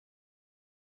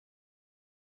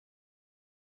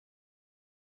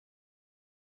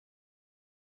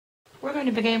We're going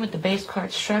to begin with the base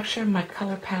card structure. My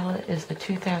color palette is the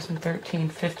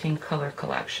 2013-15 color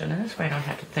collection, and this way I don't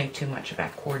have to think too much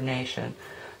about coordination.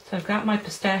 So I've got my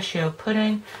pistachio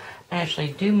pudding. I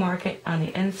actually do mark it on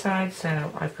the inside,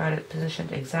 so I've got it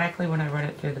positioned exactly when I run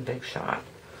it through the big shot.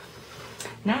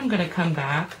 Now I'm going to come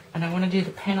back, and I want to do the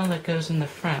panel that goes in the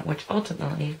front, which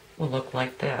ultimately will look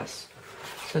like this.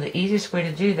 So the easiest way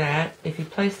to do that, if you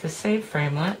place the save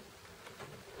framelit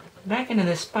back into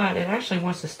this spot, it actually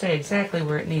wants to stay exactly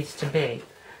where it needs to be.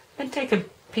 Then take a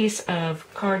piece of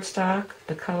cardstock,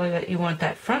 the color that you want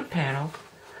that front panel,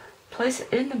 place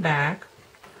it in the back,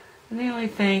 and the only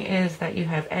thing is that you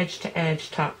have edge to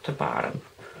edge, top to bottom.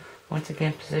 Once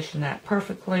again, position that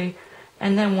perfectly,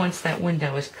 and then once that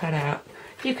window is cut out,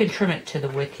 you can trim it to the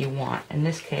width you want. In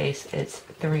this case, it's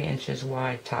 3 inches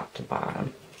wide, top to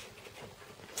bottom.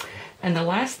 And the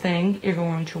last thing you're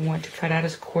going to want to cut out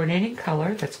is coordinating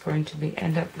color that's going to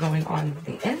end up going on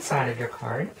the inside of your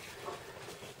card.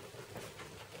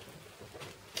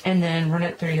 And then run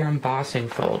it through your embossing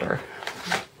folder.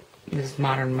 This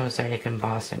modern Mosaic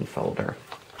embossing folder.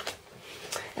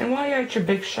 And while you're at your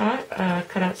big shot,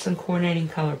 cut out some coordinating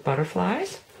color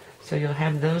butterflies. So you'll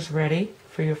have those ready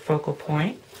for your focal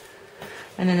point.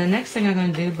 And then the next thing I'm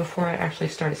going to do before I actually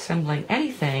start assembling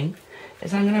anything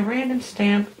is I'm going to random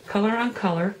stamp color on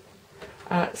color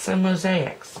some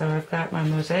mosaics. So I've got my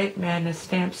Mosaic Madness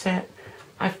stamp set.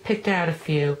 I've picked out a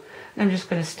few, and I'm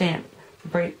just going to stamp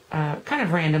kind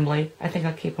of randomly. I think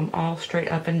I'll keep them all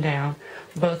straight up and down,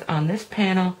 both on this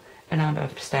panel and on a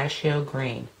pistachio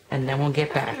green. And then we'll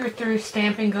get back. After you're through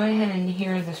stamping, go ahead and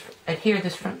adhere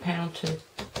this front panel to the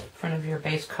front of your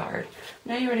base card.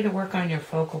 Now you're ready to work on your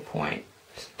focal point.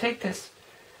 So take this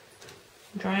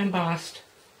dry embossed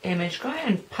image, go ahead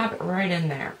and pop it right in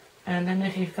there. And then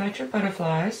if you've got your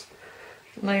butterflies,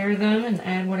 layer them and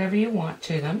add whatever you want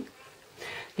to them.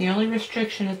 The only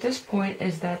restriction at this point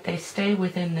is that they stay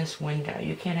within this window.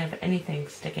 You can't have anything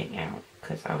sticking out,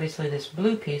 because obviously this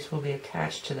blue piece will be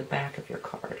attached to the back of your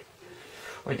card,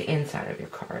 or the inside of your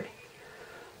card.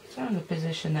 So I'm going to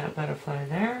position that butterfly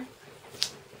there.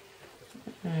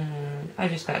 And I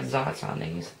just got dots on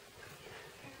these.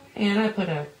 And I put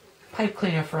a pipe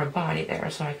cleaner for a body there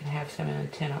so I can have some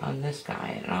antenna on this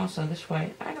guy. And also this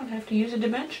way I don't have to use a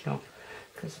dimensional,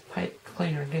 because the pipe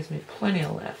cleaner gives me plenty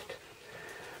of lift.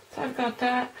 So I've got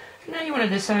that. Now you want to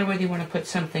decide whether you want to put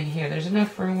something here. There's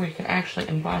enough room where you can actually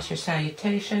emboss your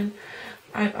salutation.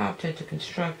 I've opted to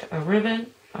construct a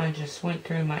ribbon. I just went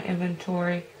through my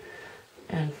inventory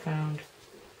and found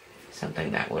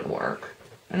something that would work.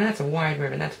 And that's a wide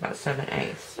ribbon. That's about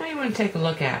 7/8. Now you want to take a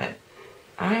look at it.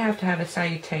 I have to have a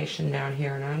salutation down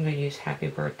here, and I'm going to use Happy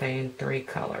Birthday in 3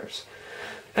 colors.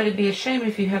 But it'd be a shame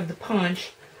if you have the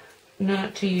punch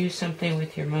not to use something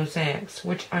with your mosaics,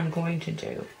 which I'm going to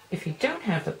do. If you don't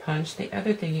have the punch, the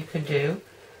other thing you could do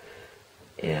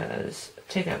is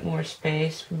take up more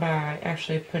space by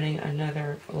actually putting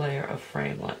another layer of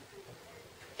Framelit.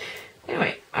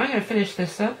 Anyway, I'm going to finish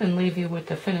this up and leave you with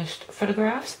the finished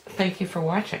photographs. Thank you for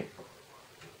watching.